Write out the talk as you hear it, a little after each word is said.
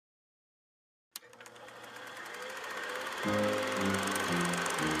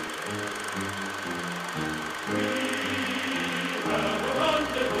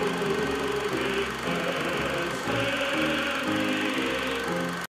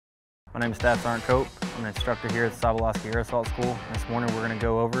My name is Staff Sergeant Cope. I'm an instructor here at the Sobolewski Air Assault School. This morning we're going to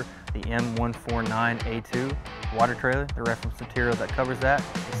go over the M149A2 water trailer. The reference material that covers that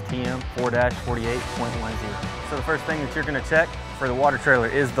is TM4-48.10. So the first thing that you're going to check for the water trailer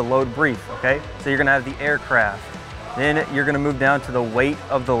is the load brief, okay? So you're going to have the aircraft. Then you're going to move down to the weight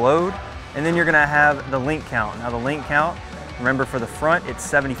of the load, and then you're going to have the link count. Now the link count, remember for the front it's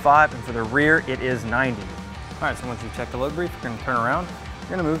 75 and for the rear it is 90. All right, so once you've checked the load brief, you're going to turn around.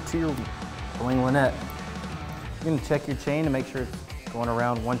 You're going to move to your wing linette. You're going to check your chain to make sure it's going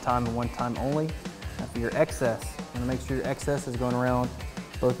around one time and one time only. Now for your excess, you're going to make sure your excess is going around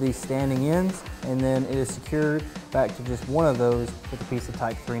both these standing ends, and then it is secured back to just one of those with a piece of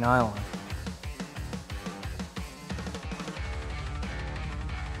type 3 nylon.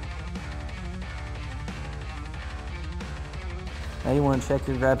 Now you want to check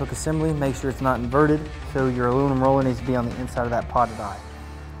your grab hook assembly, make sure it's not inverted, so your aluminum roller needs to be on the inside of that potted eye.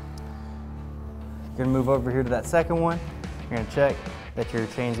 You're going to move over here to that second one. You're going to check that your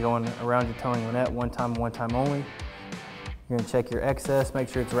chain's going around your towing linette one time only. You're going to check your excess, make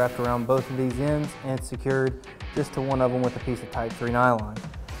sure it's wrapped around both of these ends and secured just to one of them with a piece of type 3 nylon.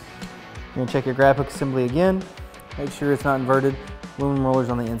 You're going to check your grab hook assembly again, make sure it's not inverted, aluminum rollers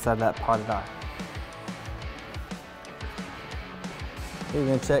on the inside of that potted eye. You're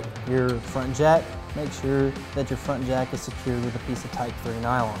going to check your front jack, make sure that your front jack is secured with a piece of type 3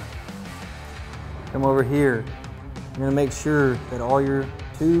 nylon. Come over here, you're going to make sure that all your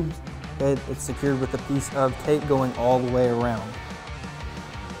tubes, it's secured with a piece of tape going all the way around.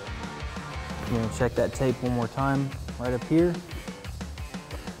 You're going to check that tape one more time right up here.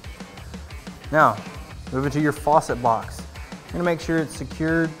 Now, moving to your faucet box. You're going to make sure it's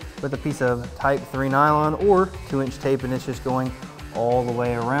secured with a piece of type 3 nylon or 2-inch tape, and it's just going all the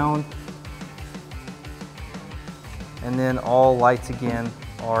way around. And then all lights again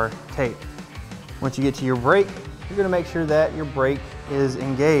are taped. Once you get to your brake, you're going to make sure that your brake is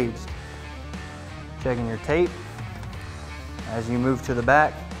engaged. Checking your tape. As you move to the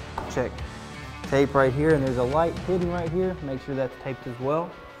back, check tape right here, and there's a light hidden right here. Make sure that's taped as well.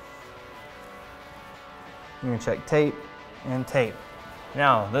 You're going to check tape and tape.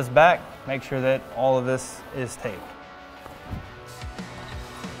 Now this back, make sure that all of this is taped.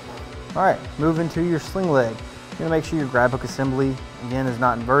 All right, moving to your sling leg. You're going to make sure your grab hook assembly, again, is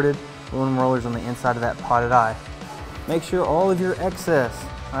not inverted. Aluminum rollers on the inside of that potted eye. Make sure all of your excess,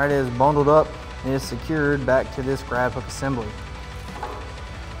 all right, is bundled up and is secured back to this grab hook assembly.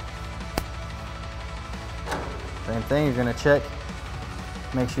 Same thing, you're going to check,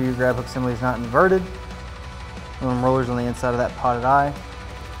 make sure your grab hook assembly is not inverted. Aluminum rollers on the inside of that potted eye.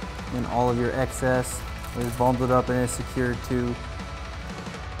 And all of your excess is bundled up and is secured to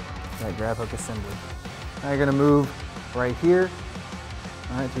that grab hook assembly. Now you're going to move right here,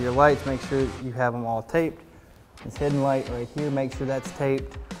 all right, to your lights. Make sure you have them all taped. This hidden light right here, make sure that's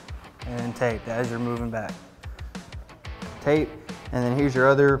taped and taped as you're moving back. Tape, and then here's your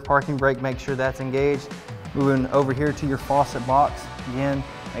other parking brake. Make sure that's engaged. Moving over here to your faucet box. Again,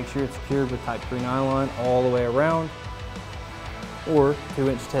 make sure it's secured with type 3 nylon all the way around, or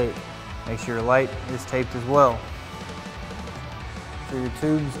 2-inch tape. Make sure your light is taped as well. So your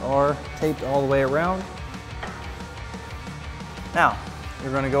tubes are taped all the way around. Now,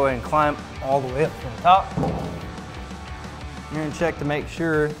 you're going to go ahead and climb all the way up to the top. You're going to check to make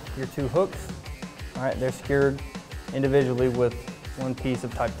sure your two hooks, all right, they're secured individually with one piece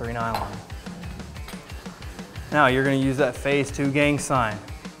of type 3 nylon. Now you're going to use that phase 2 gang sign.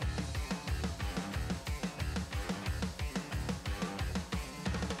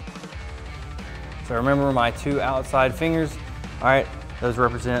 So remember my two outside fingers, all right, those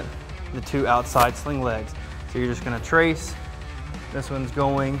represent the two outside sling legs. So you're just going to trace. This one's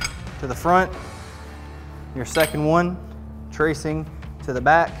going to the front. Your second one, tracing to the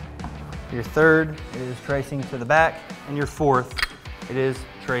back. Your third is tracing to the back. And your fourth, it is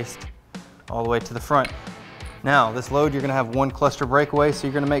traced all the way to the front. Now, this load, you're going to have one cluster breakaway, so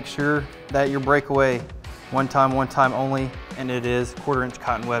you're going to make sure that your breakaway one time only, and it is 1/4-inch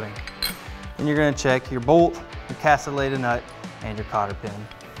cotton webbing. Then you're going to check your bolt, your castellated nut, and your cotter pin.